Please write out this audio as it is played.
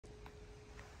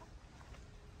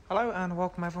Hello and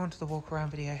welcome everyone to the walk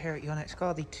around video here at your next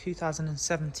car, the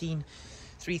 2017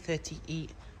 330e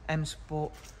M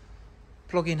Sport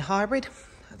plug-in hybrid.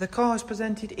 The car is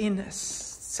presented in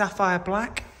sapphire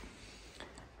black.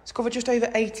 It's covered just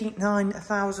over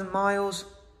 89,000 miles.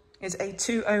 It's a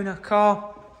two-owner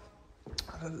car.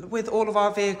 With all of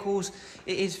our vehicles,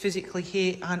 it is physically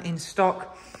here and in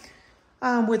stock.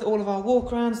 And with all of our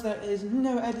walk-arounds, there is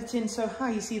no editing, so how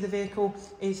you see the vehicle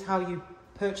is how you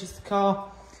purchase the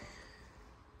car.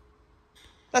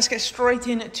 Let's get straight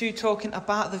into talking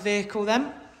about the vehicle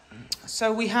then.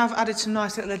 So we have added some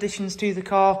nice little additions to the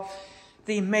car.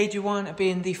 The major one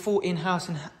being the full in-house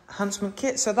enhancement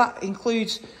kit. So that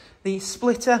includes the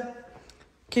splitter,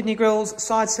 kidney grills,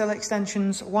 side sill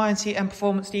extensions, YNC and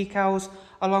performance decals,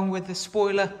 along with the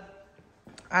spoiler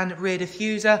and rear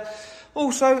diffuser.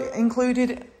 Also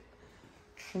included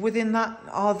within that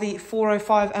are the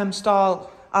 405M style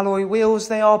alloy wheels.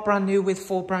 They are brand new with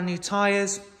 4 brand new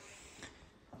tyres.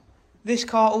 This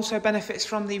car also benefits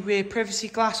from the rear privacy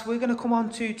glass. We're going to come on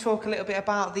to talk a little bit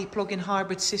about the plug-in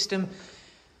hybrid system,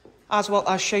 as well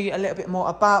as show you a little bit more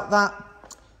about that.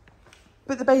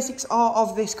 But the basics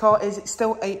of this car is it's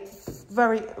still a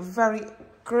very, very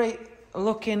great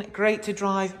looking, great to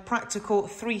drive, practical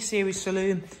 3 Series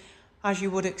saloon, as you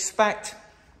would expect.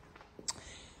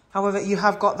 However, you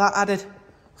have got that added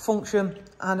function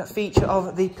and feature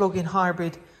of the plug-in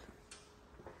hybrid.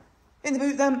 In the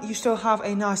boot then, you still have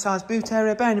a nice sized boot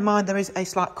area. Bearing in mind there is a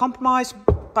slight compromise.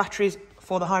 Batteries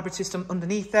for the hybrid system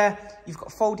underneath there. You've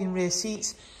got folding rear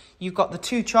seats. You've got the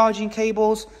 2 charging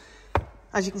cables,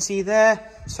 as you can see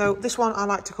there. So this one I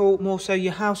like to call more so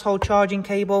your household charging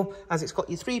cable, as it's got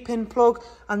your 3-pin plug.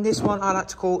 And this one I like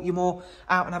to call your more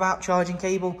out and about charging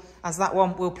cable, as that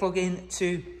one will plug in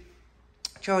to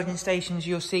charging stations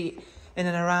you'll see in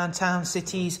and around town,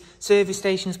 cities, service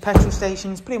stations, petrol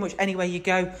stations, pretty much anywhere you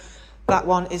go. That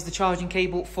one is the charging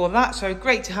cable for that. So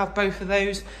great to have both of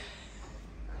those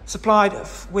supplied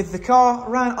with the car.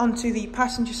 Around onto the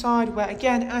passenger side, where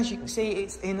again, as you can see,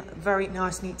 it's in very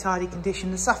nice, neat, tidy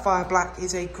condition. The sapphire black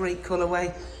is a great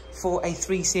colourway for a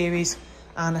 3 Series,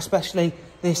 and especially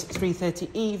this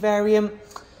 330e variant.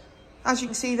 As you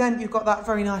can see then, you've got that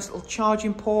very nice little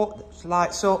charging port that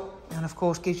lights up, and of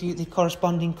course gives you the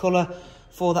corresponding colour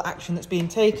for the action that's being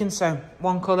taken. So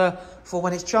one colour for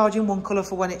when it's charging, one colour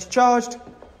for when it's charged.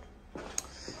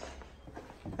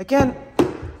 Again,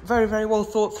 very, very well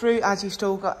thought through, as you've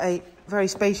still got a very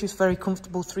spacious, very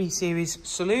comfortable 3 Series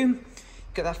saloon.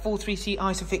 You've got that full 3-seat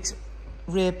Isofix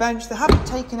rear bench. They haven't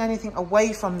taken anything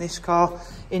away from this car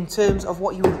in terms of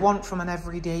what you would want from an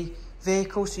everyday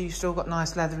vehicle. So you've still got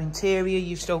nice leather interior.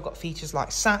 You've still got features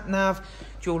like sat nav,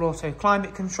 dual auto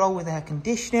climate control with air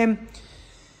conditioning.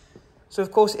 So of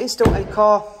course, it's still a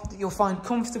car that you'll find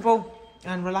comfortable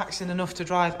and relaxing enough to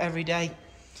drive every day.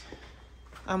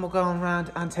 And we'll go on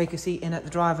round and take a seat in at the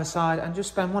driver's side and just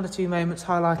spend 1 or 2 moments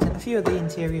highlighting a few of the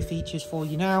interior features for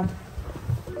you now.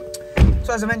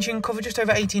 So as I mentioned, covered just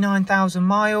over 89,000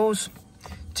 miles,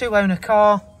 2-owner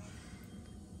car.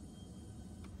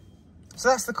 So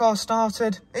that's the car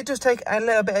started. It does take a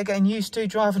little bit of getting used to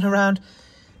driving around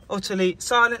utterly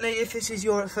silently. If this is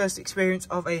your first experience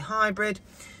of a hybrid,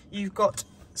 you've got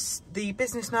the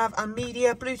business nav and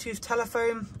media, Bluetooth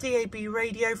telephone, DAB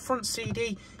radio, front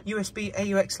CD, USB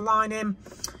AUX line in.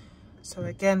 So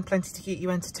again, plenty to keep you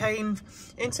entertained.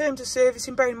 In terms of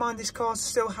servicing, bear in mind this car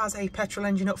still has a petrol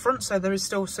engine up front, so there is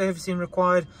still servicing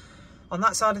required on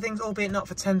that side of things, albeit not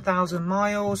for 10,000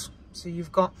 miles. So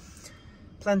you've got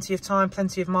plenty of time,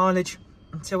 plenty of mileage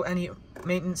until any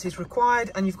maintenance is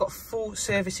required, and you've got full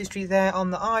service history there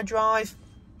on the iDrive.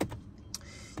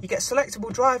 You get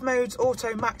selectable drive modes,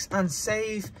 auto, max and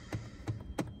save.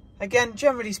 Again,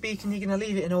 generally speaking, you're going to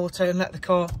leave it in auto and let the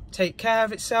car take care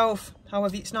of itself.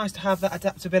 However, it's nice to have that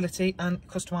adaptability and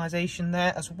customization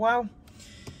there as well.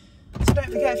 So don't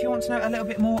forget, if you want to know a little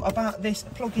bit more about this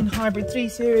plug-in hybrid 3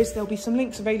 Series, there'll be some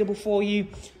links available for you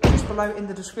just below in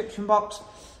the description box.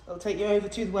 It'll take you over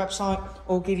to the website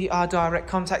or give you our direct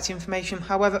contact information.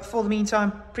 However, for the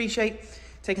meantime, appreciate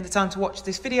taking the time to watch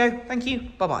this video. Thank you.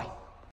 Bye-bye.